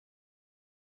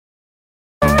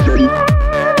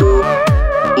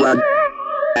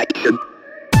Action.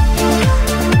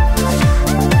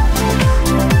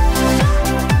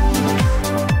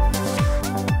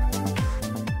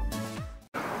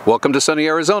 Welcome to sunny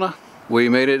Arizona. We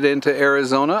made it into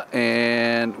Arizona,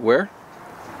 and where?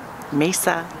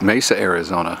 Mesa,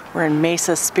 Arizona. We're in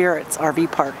Mesa Spirit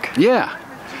RV Park. Yeah.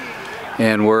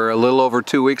 And we're a little over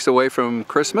 2 weeks away from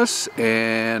Christmas.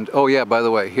 And oh yeah, by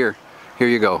the way, here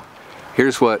you go.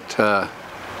 Here's what the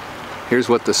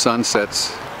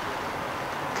sunsets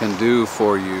can do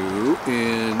for you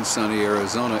in sunny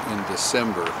Arizona in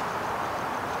December.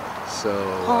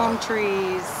 So Palm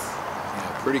trees.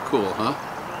 yeah, pretty cool, huh?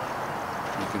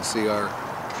 You can see our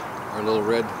little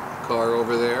red car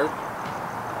over there,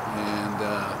 and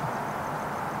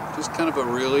just kind of a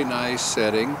really nice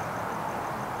setting.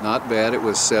 Not bad. It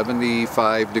was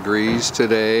 75 degrees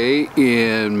today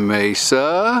in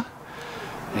Mesa,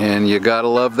 and you gotta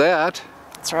love that.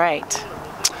 That's right.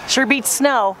 Sure beats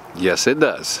snow. Yes, it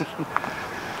does.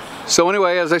 So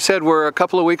anyway, as I said, we're a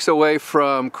couple of weeks away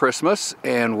from Christmas,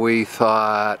 and we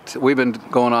thought, we've been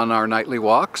going on our nightly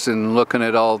walks and looking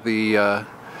at all the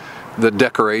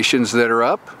decorations that are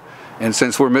up. And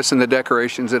since we're missing the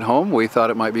decorations at home, we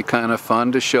thought it might be kind of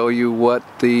fun to show you what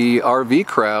the RV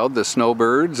crowd, the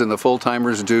snowbirds and the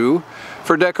full-timers do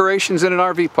for decorations in an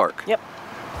RV park. Yep.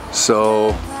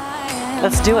 So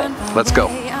let's do it. Let's go.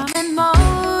 I'm in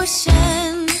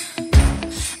motion.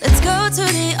 Let's go to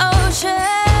the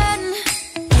ocean.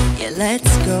 Yeah,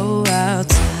 let's go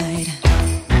outside.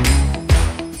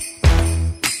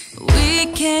 We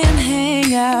can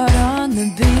hang out on the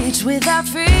beach without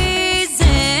freezing.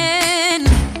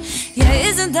 Yeah,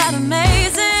 isn't that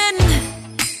amazing?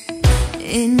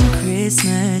 In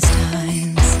Christmas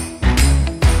times,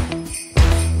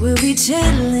 we'll be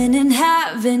chilling and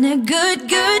having a good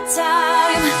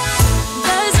time.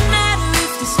 Doesn't matter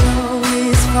if the snow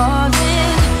is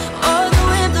falling or the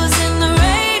wind blows and the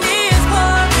rain is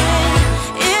pouring.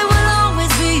 It will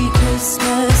always be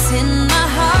Christmas in my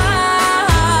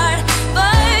heart.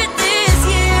 But this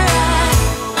year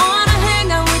I wanna hang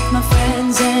out with my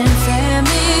friends and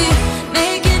family,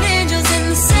 making angels in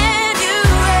the sand. You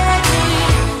ready?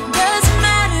 Doesn't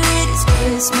matter, it is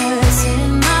Christmas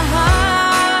in my heart.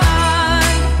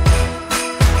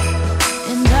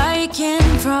 And I can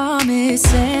promise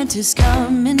Santa's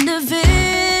coming to visit.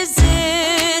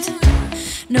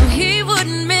 No, he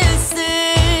wouldn't miss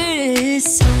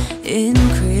this in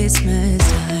Christmas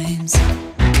times.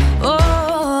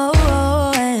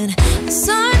 Oh, and the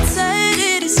sunset,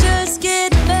 it is just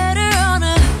getting better on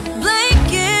a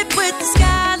blanket with the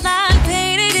skyline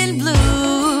painted in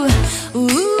blue.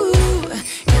 Ooh,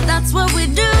 yeah, that's what we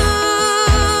do.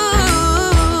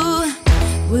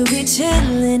 We'll be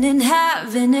chilling and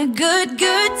having a good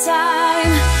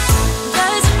time.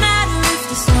 Doesn't matter if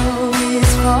the snow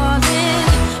is falling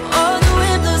or the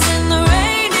wind blows and the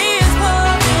rain is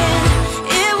pouring.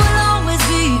 It will always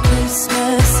be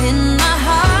Christmas in my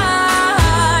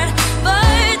heart.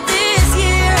 But this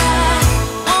year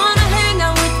I wanna hang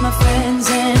out with my friends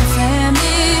and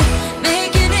family,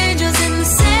 making angels in the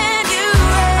sand. You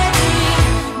ready?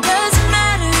 Doesn't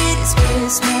matter, it is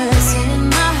Christmas in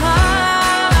my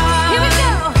heart. Here we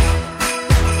go.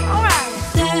 All right.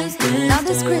 Dance, dance, now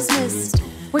this Christmas,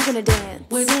 we're gonna dance.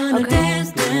 We're gonna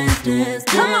dance, dance, dance,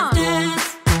 come on.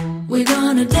 Dance. We're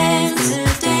gonna dance,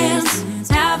 dance,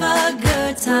 have a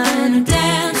good time.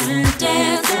 Dance,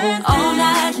 dance, all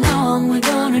night long. We're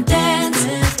gonna dance,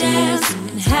 dance,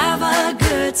 and have a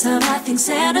good time. I think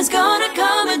Santa's gonna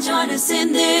come and join us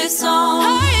in this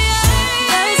song.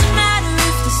 Doesn't matter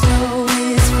if the snow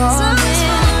is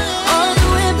falling or the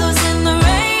wind blows and the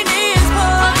rain is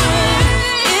pouring.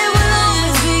 It will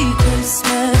always be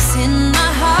Christmas in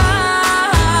my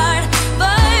heart.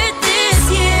 But this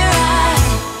year I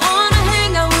wanna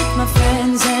hang out with my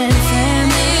friends and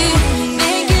family,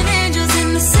 making angels in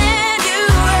the sand. You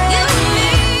ready?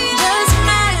 Doesn't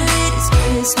matter, it is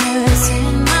Christmas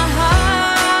in my heart.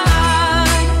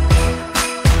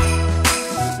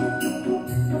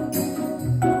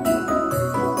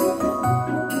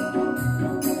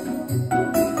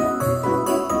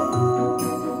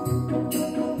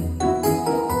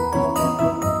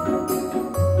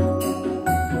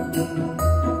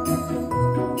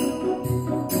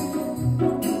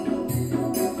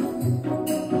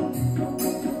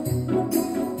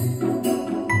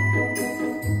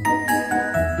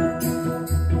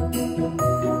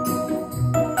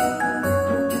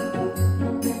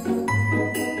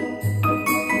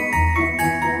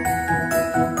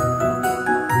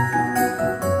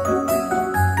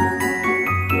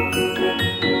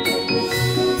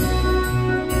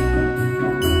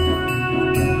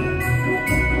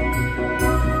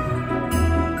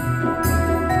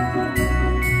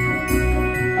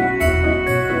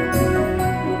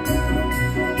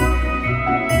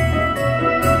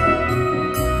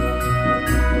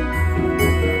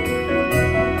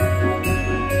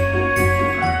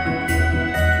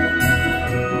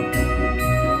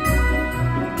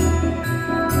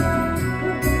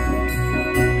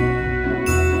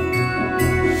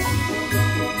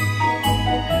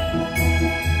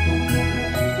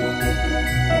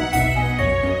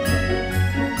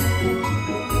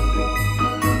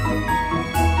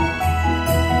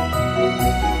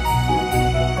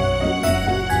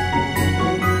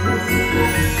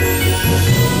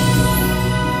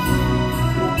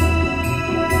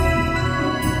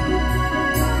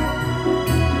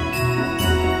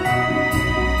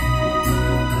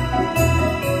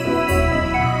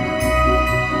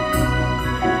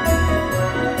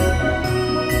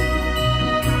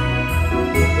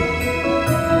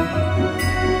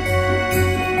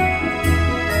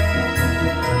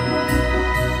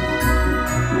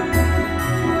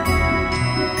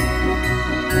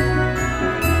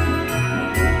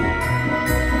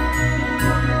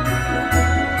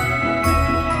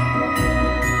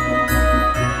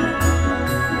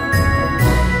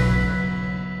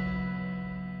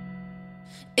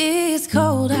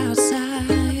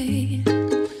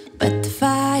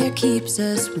 keeps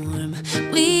us warm.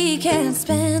 We can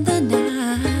spend the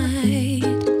night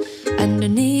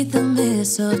underneath the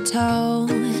mistletoe.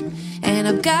 And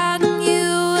I've gotten you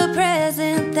a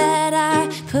present that I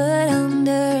put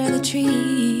under the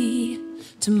tree.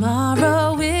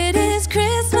 Tomorrow it is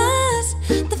Christmas,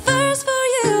 the first for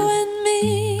you and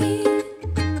me.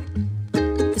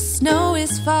 The snow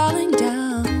is falling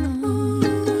down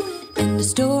and the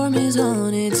storm is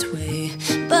on its way.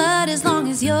 But as long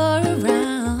as you're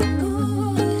around,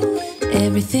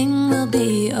 everything will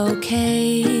be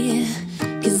okay.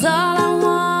 'Cause all I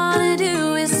wanna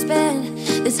do is spend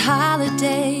this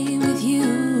holiday with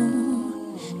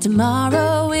you.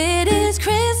 Tomorrow it is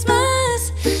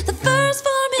Christmas, the first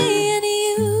for me and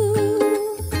you.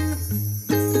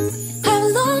 I've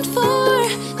longed for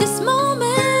this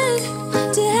moment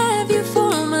to have you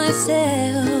for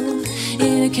myself,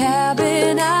 in a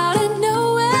cabin out in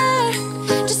nowhere,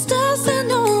 just us and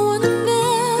no one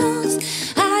else.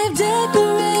 I've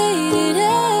decorated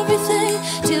everything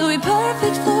to be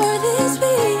perfect for this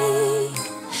week.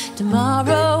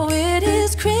 Tomorrow it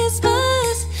is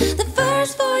Christmas, the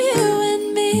first for you and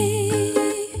me.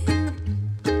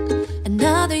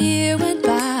 Another year went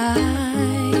by,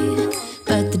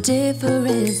 but the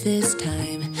difference this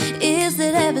time is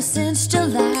that ever since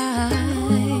July,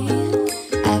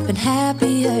 I've been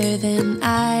happier than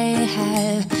I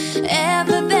have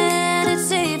ever been. It's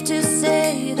safe to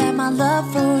say that my love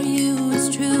for you is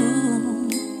true.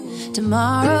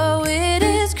 Tomorrow it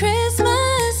is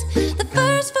Christmas, the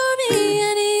first for me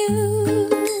and you.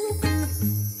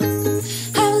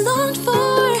 I've longed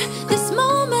for this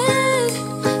moment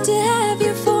to have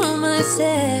you for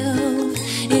myself,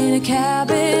 in a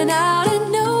cabin out in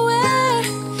nowhere,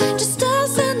 just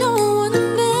us and no one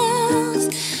else.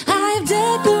 I've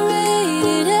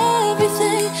decorated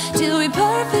everything to be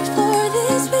perfect for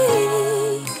this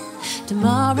week.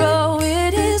 Tomorrow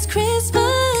it is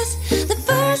Christmas, the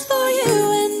first for you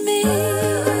and me.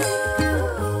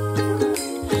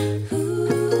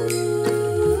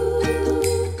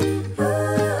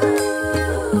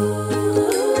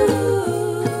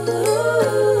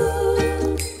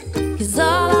 'Cause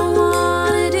all I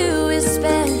wanna do is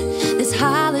spend this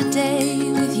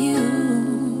holiday with you.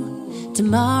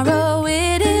 Tomorrow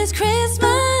it is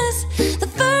Christmas, the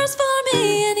first for me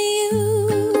and you.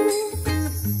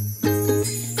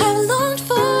 I've longed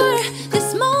for this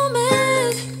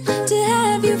moment to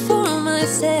have you for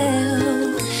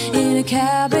myself, in a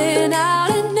cabin out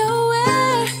in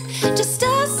nowhere, just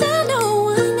us and no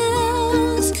one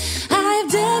else. I've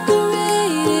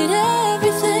decorated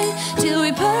everything to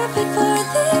be perfect for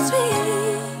this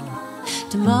week.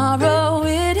 Tomorrow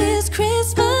it is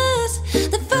Christmas,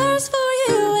 the first for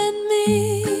you and me.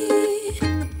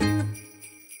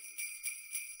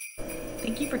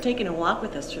 Thank you for taking a walk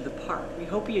with us through the park. We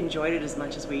hope you enjoyed it as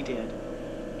much as we did.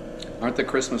 Aren't the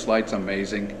Christmas lights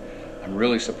amazing? I'm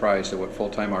really surprised at what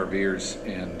full-time RVers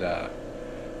and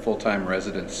full-time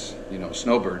residents, you know,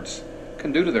 snowbirds,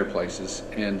 can do to their places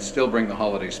and still bring the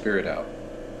holiday spirit out.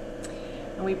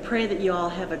 And we pray that you all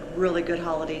have a really good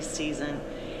holiday season.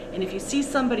 And if you see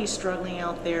somebody struggling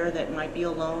out there that might be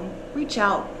alone, reach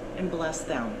out and bless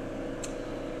them.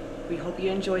 We hope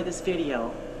you enjoy this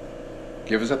video.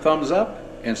 Give us a thumbs up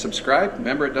and subscribe.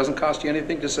 Remember, it doesn't cost you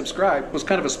anything to subscribe. It was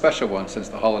kind of a special one since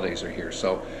the holidays are here.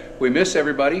 So we miss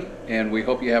everybody, and we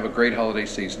hope you have a great holiday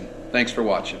season. Thanks for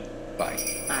watching. Bye.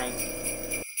 Bye.